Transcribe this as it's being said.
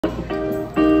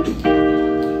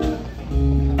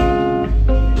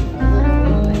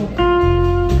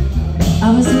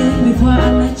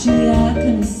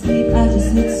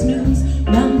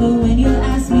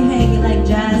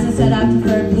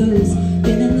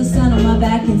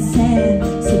back in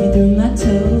sand, slipping through my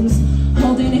toes,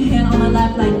 holding your hand on my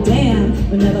lap like damn,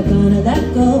 we're never gonna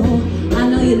let go. I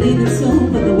know you're leaving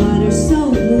soon, but the water's so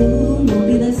blue, won't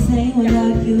be the same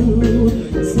without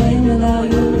you, same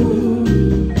without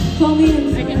you. Call me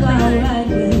and feel alright,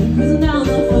 we're cruising down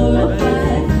the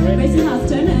 405, racing house,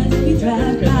 turn heads as we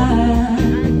drive by.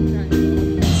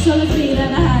 Solar feet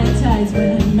at high tides,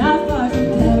 we're not far from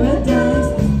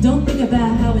paradise. Don't think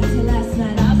about how until last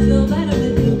night I feel better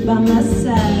with you by my side.